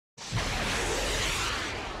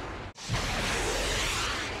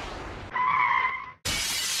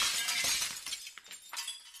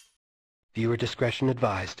Viewer discretion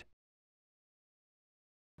advised.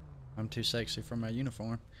 I'm too sexy for my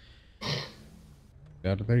uniform.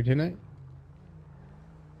 Delta 32-8.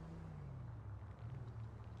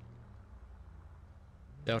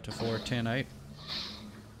 Delta 4, 10-8.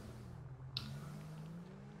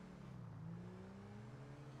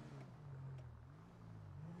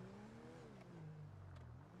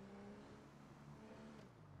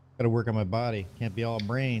 Gotta work on my body. Can't be all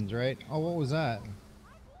brains, right? Oh, what was that?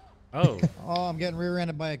 Oh. Oh, I'm getting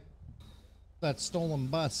rear-ended by that stolen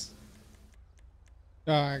bus.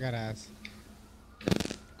 Oh, I got ass.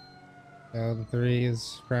 Delta 3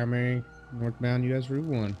 is primary, northbound US Route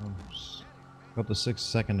 1. Got the 6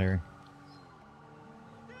 secondary.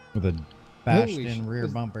 With a bashed-in rear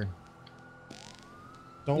bumper.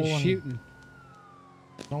 He's shooting.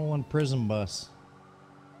 Stolen prison bus.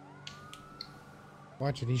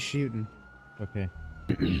 Watch it, he's shooting. Okay.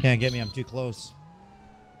 Can't get me, I'm too close.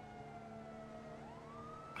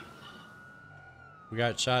 We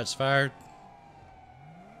got shots fired.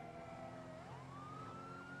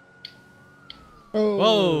 Oh!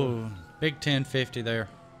 Whoa! Big 1050 there.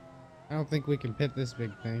 I don't think we can pit this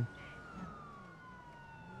big thing.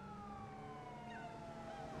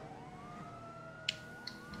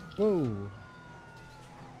 Whoa!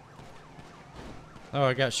 Oh,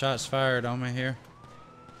 I got shots fired on me here.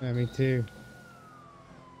 Yeah, me too.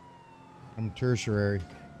 I'm tertiary.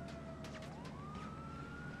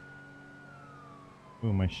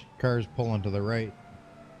 Ooh, my car's pulling to the right.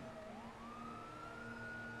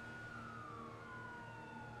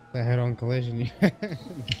 The head-on collision.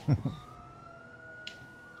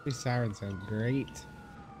 These sirens sound great.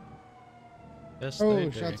 Yes, Oh, they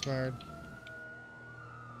do. shots fired.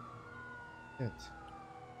 Shit.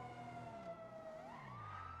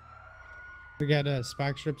 We got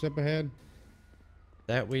spike strips up ahead.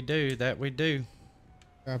 That we do. That we do.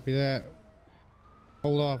 Copy that.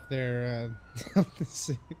 Hold off there.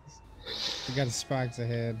 We got spikes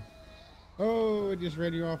ahead. Oh, it just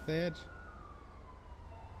ran you off the edge.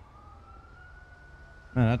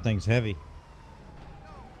 Man, that thing's heavy.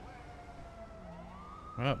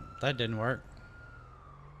 Well, that didn't work.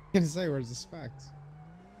 I was gonna say, where's the spikes?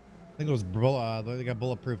 I think it was they got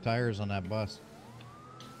bulletproof tires on that bus.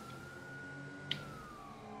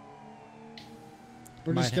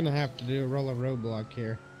 We're just gonna have to do a roll a roadblock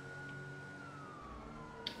here.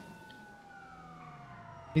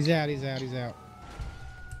 He's out, he's out, he's out.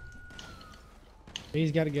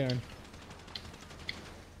 He's got a gun.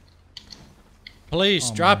 Police,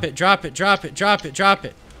 Oh, drop man. it, drop it, drop it, drop it, drop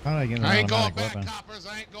it. How did I get an I ain't going automatic back, weapon? coppers.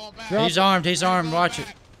 I ain't going back. He's armed, watch it.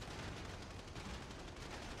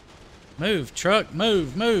 Move, truck,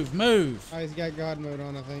 move, move, move. Oh, he's got God mode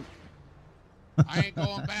on, I think. I ain't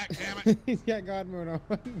going back, damn it. He's got God mode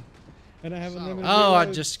on. And I have unlimited Oh, I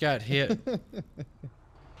reload. just got hit.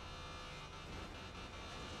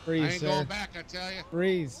 Freeze, I ain't sir. going back, I tell you.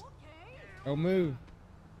 Freeze. Oh, move.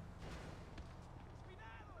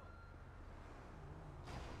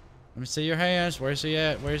 Let me see your hands. Where's he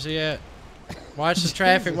at? Where's he at? Watch the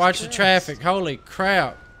traffic, watch the traffic. Holy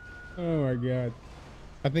crap. Oh my God.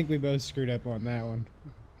 I think we both screwed up on that one.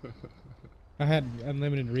 I had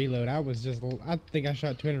unlimited reload. I think I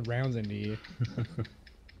shot 200 rounds into you.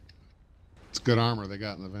 It's good armor they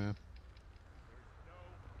got in the van.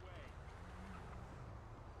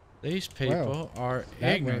 These people are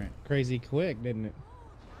That ignorant. went crazy quick, didn't it?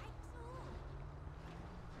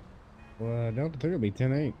 Well, Delta 3 will be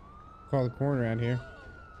 10-8. Call the corner out here.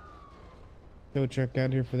 Tow truck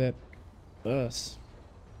out here for that bus.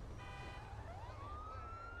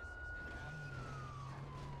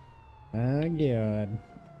 My God.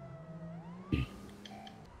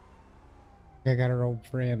 I got our old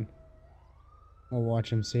friend. I'll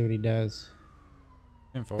watch him, see what he does.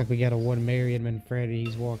 Like we got a one Marion Manfretttttti.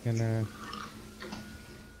 He's walking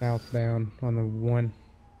southbound on the 1.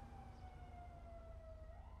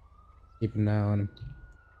 Keep an eye on him.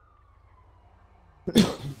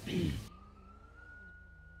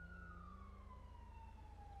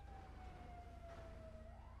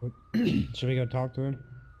 Should we go talk to him?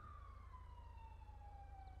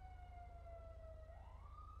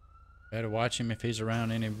 Better watch him if he's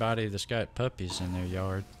around anybody that's got puppies in their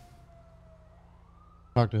yard.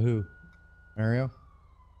 Talk to who? Mario?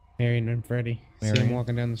 Marion Manfretttttti. See him Marion?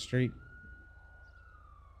 walking down the street.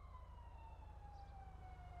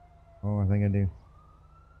 Oh, I think I do.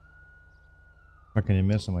 How can you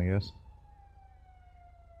miss him, I guess?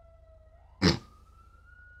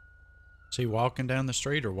 Is he walking down the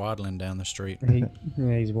street or waddling down the street? Yeah,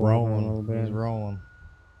 he's walking a little bit. He's rolling.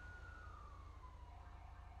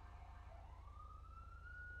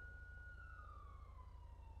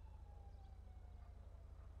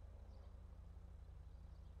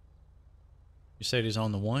 You said he's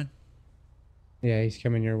on the 1? Yeah, he's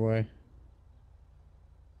coming your way.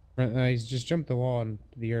 He's just jumped the wall in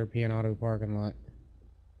the European Auto parking lot.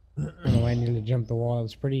 I don't know why I needed to jump the wall. It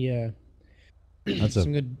was pretty, That's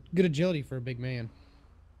some good agility for a big man.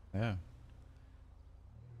 Yeah.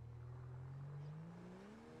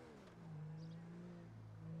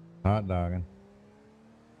 hot dogging.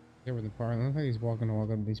 Over in the parking lot. I think he's walking to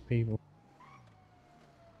walk up to these people.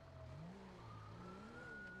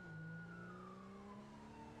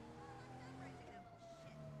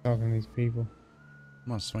 Talking to these people. I'm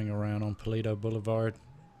gonna swing around on Paleto Boulevard.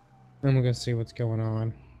 I'm gonna go see what's going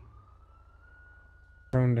on.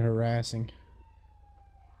 Prone to harassing.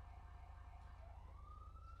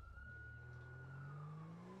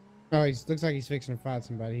 Oh, he looks like he's fixing to fight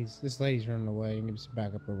somebody. This lady's running away. He needs to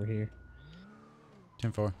back up over here.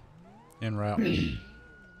 10-4. En route.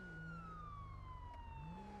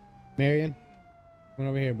 Marion, come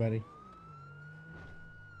over here, buddy.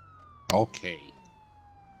 Okay.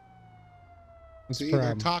 What's the See, they're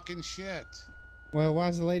problem? talking shit. Well,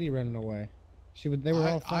 why's the lady running away? They were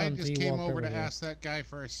all I fine until just you came walked over to here. ask that guy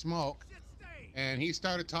for a smoke, and he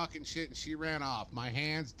started talking shit, and she ran off. My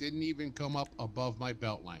hands didn't even come up above my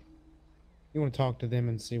belt line. You want to talk to them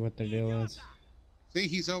and see what their deal is? See,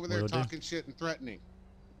 he's over there Will do. talking shit and threatening.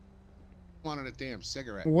 Wanted a damn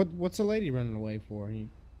cigarette. What's the lady running away for?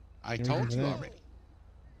 I you told you remember that? already.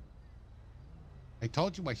 I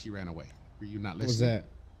told you why she ran away. Were you not What was listening?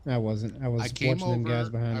 that? I wasn't. I was I came watching them guys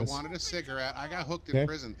over. behind I us. wanted a cigarette. I got hooked in Okay.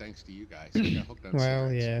 prison thanks to you guys. I got hooked on Well,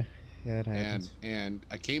 cigarettes. yeah, that happens. And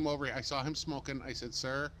I came over. I saw him smoking. I said,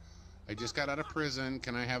 "Sir, I just got out of prison.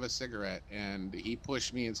 Can I have a cigarette?" And he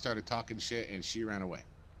pushed me and started talking shit, and she ran away.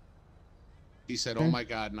 He said, "Oh my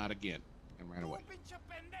God, not again," and ran away.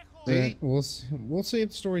 See? We'll see if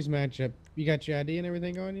the stories match up. You got your ID and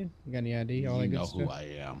everything on you? You got any ID? All that You good know stuff? who I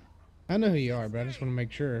am. I know who you are, but I just want to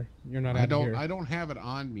make sure you're not I out don't. here. I don't have it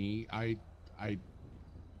on me. I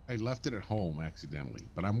left it at home accidentally,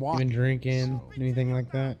 but I'm walking. Been drinking, so- anything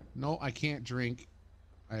like that? No, I can't drink.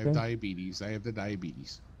 I have Okay. diabetes. I have the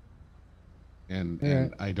diabetes. And Yeah.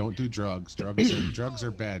 and I don't do drugs. Drugs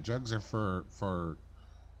are bad. Drugs are for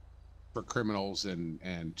criminals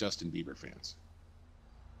and Justin Bieber fans.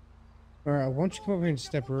 All right, why don't you come over here and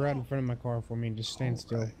step right in front of my car for me and just stand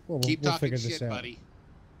still. Alright. We'll Keep talking figure this shit, out. buddy.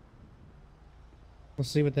 We'll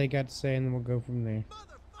see what they got to say, and then we'll go from there.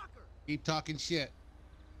 Keep talking shit.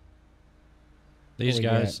 These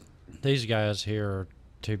Holy guys here are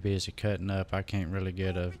too busy cutting up. I can't really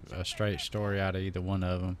get a straight story out of either one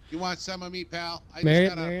of them. You want some of me, pal? I Marion,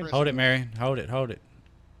 just got out of Marion. prison. Hold it, Marion. Hold it.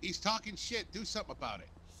 He's talking shit. Do something about it.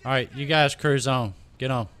 All right, you guys cruise on. Get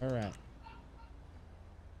on. All right.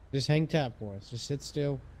 Just hang tight for us. Just sit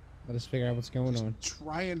still. Let us figure out what's going on.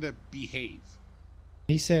 Trying to behave.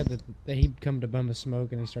 He said that he'd come to bum a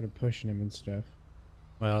smoke, and he started pushing him and stuff.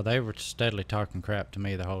 Well, they were steadily talking crap to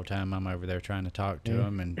me the whole time. I'm over there trying to talk to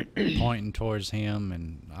him and pointing towards him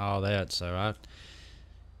and all that. So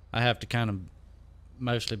I have to kind of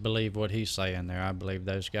mostly believe what he's saying there. I believe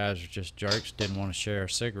those guys are just jerks. Didn't want to share a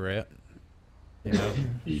cigarette. You know,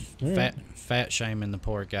 fat shaming the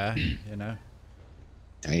poor guy. You know.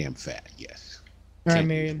 I am fat, yes. All right, Can't lose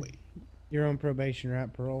Marion. weight. You're on probation,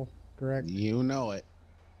 right? Parole, correct? You know it.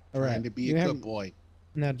 All Trying right. to be You a have- good boy.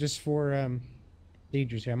 Now, just for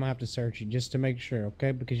Deidre's here, I'm gonna have to search you just to make sure,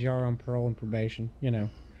 okay? Because you are on parole and probation. You know.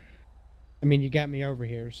 I mean, you got me over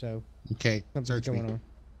here, so Okay, something's search going me. on.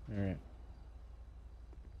 All right.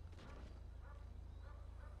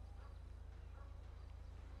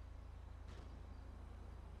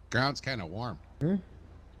 Ground's kind of warm.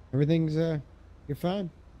 Everything's you're fine.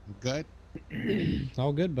 Good. It's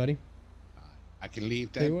all good, buddy. I can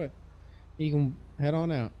leave Tell you then. what, you can head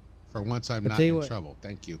on out. For once, I'm I'll not tell you in what. trouble.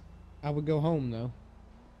 Thank you. I would go home though.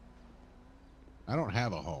 I don't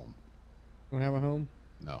have a home. Don't have a home.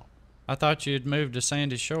 No. I thought you'd moved to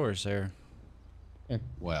Sandy Shores there.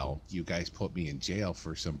 Well, you guys put me in jail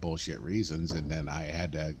for some bullshit reasons, and then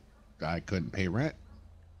I couldn't pay rent.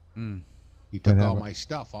 Mm. He took What all happened? my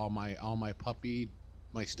stuff, all my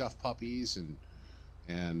stuffed puppies,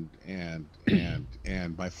 and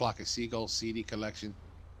my flock of seagulls CD collection.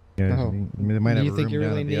 Yeah, Oh. they might Do have you a think room you down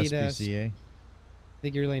really at the need us? SPCA.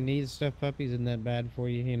 Think you really need stuffed puppies? Isn't that bad for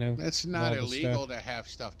you? You know. It's all not the illegal stuff. to have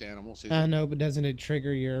stuffed animals. Is I it? know, but doesn't it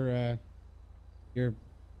trigger your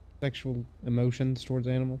sexual emotions towards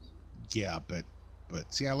animals? Yeah, but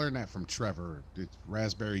see, I learned that from Trevor. It's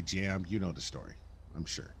raspberry jam. You know the story, I'm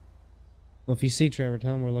sure. Well, if you see Trevor,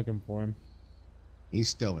 tell him we're looking for him. He's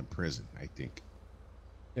still in prison, I think.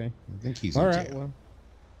 Okay. I think he's All in right. jail. Well,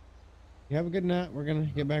 you have a good night. We're gonna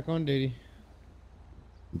get back on duty.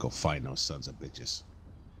 Go find those sons of bitches.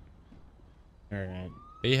 All right.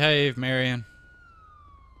 Behave, Marion.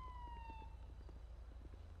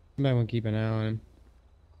 Somebody want to keep an eye on him.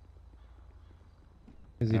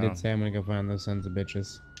 Because he Oh. did say I'm going to go find those sons of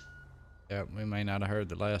bitches. Yeah, we may not have heard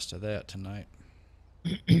the last of that tonight.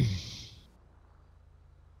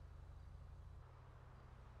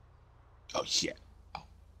 Oh shit.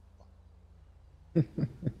 Oh.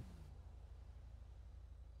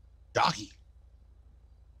 Doggy.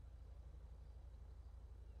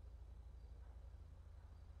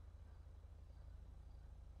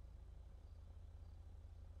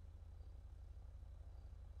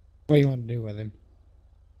 What do you want to do with him?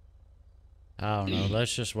 I don't know.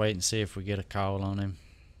 Let's just wait and see if we get a call on him.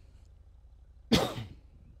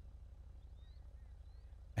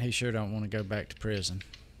 He sure don't want to go back to prison.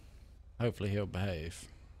 Hopefully he'll behave.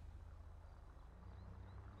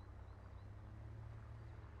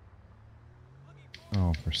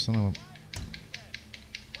 Oh, for son of a...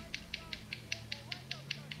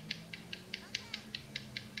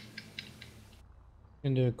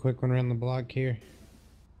 Gonna do a quick one around the block here.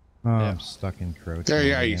 Oh, Yeah. I'm stuck in Croach. There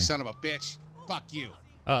you are, you again. son of a bitch. Fuck you.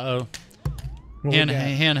 Uh-oh. What we Hen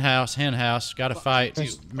got? house. Got to fight.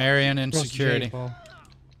 Press- Marion in Press J, security. Paul.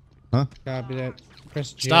 Huh? Copy that.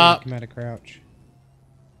 Press J Stop. to come out of crouch.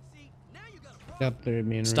 Up there,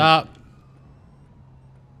 me and Stop.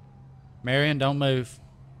 Marion, don't move.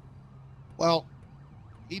 Well,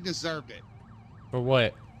 he deserved it. For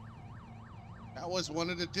what? That was one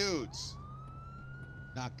of the dudes.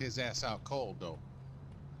 Knocked his ass out cold, though.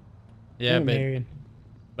 Yeah, Root.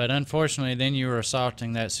 but unfortunately, then you were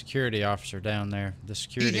assaulting that security officer down there. The He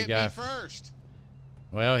security hit guy. me first.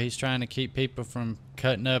 Well, he's trying to keep people from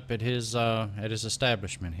cutting up at his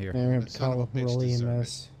establishment here. Yeah, we have That to son of call a bitch roll deserved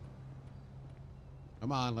EMS.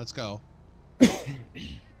 Come on, let's go.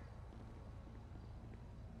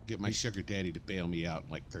 Get my sugar daddy to bail me out in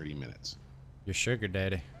like 30 minutes. Your sugar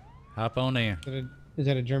daddy. Hop on in. Is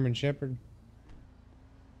that a German Shepherd?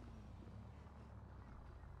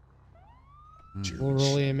 We'll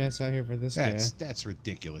roll EMS out here for this guy. That's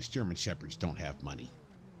ridiculous. German shepherds don't have money.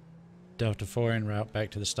 Delta 4 en route back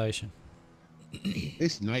to the station.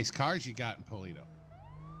 These nice cars you got in Paleto.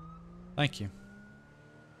 Thank you.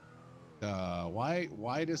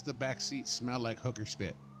 Why does the back seat smell like hooker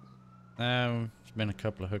spit? There's been a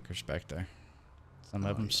couple of hookers back there. Some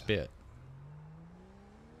of them yeah. spit.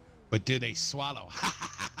 But do they swallow?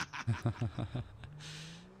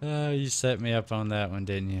 You set me up on that one,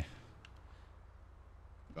 didn't you?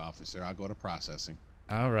 Officer, I'll go to processing.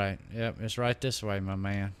 All right. Yep, it's right this way, my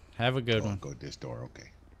man. Have a good Oh, one. go this door, okay.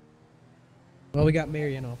 Well, we got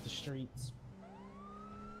Marion off the streets.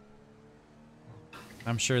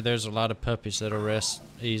 I'm sure there's a lot of puppies that'll rest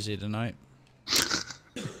easy tonight.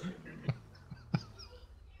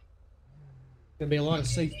 There'll be a lot of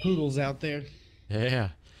safe poodles out there. Yeah.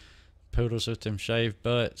 Poodles with them shaved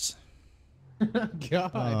butts.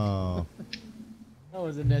 God. Oh, That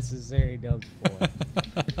wasn't necessary, Doug's boy.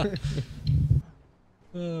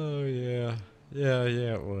 Oh, yeah. Yeah,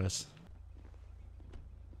 it was.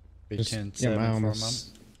 Be Just 10-7 get my for a almost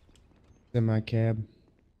moment. in my cab.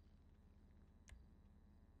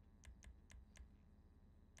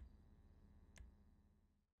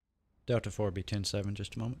 Delta 4 be 10-7,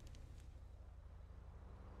 just a moment.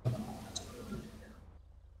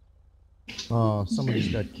 oh, somebody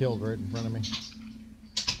just got killed right in front of me.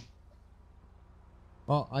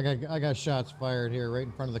 Oh, I got shots fired here right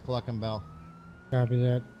in front of the Cluckin' Bell. Copy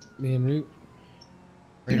that. Me and Root.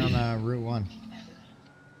 Right on Route 1.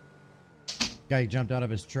 Guy jumped out of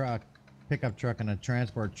his truck, pickup truck, and a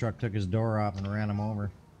transport truck took his door off and ran him over.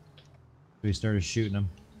 So he started shooting him.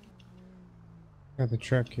 Got the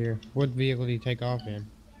truck here. What vehicle did he take off in?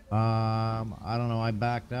 I don't know. I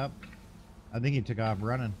backed up. I think he took off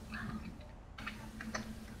running.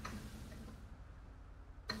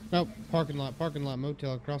 Oh, parking lot,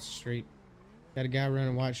 motel across the street. Got a guy running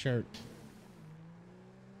a white shirt.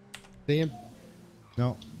 See him?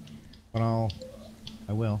 No, but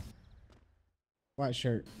I will. White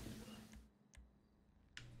shirt.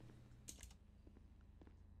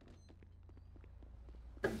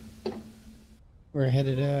 We're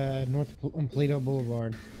headed north on Paleto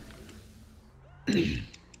Boulevard.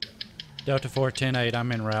 Delta 4 10-8,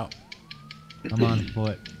 I'm en route. I'm on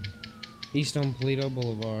foot. East on Paleto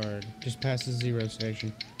Boulevard, just past the zero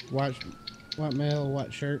station. White male,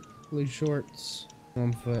 white shirt, blue shorts,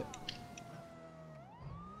 on foot.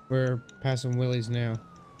 We're passing Willie's now.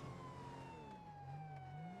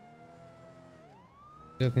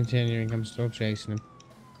 Still continuing, I'm still chasing him.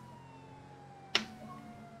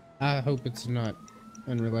 I hope it's not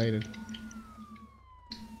unrelated.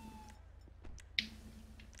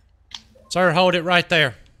 Sir, hold it right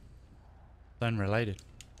there. It's unrelated.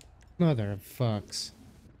 Mother of fucks.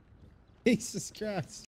 Jesus Christ.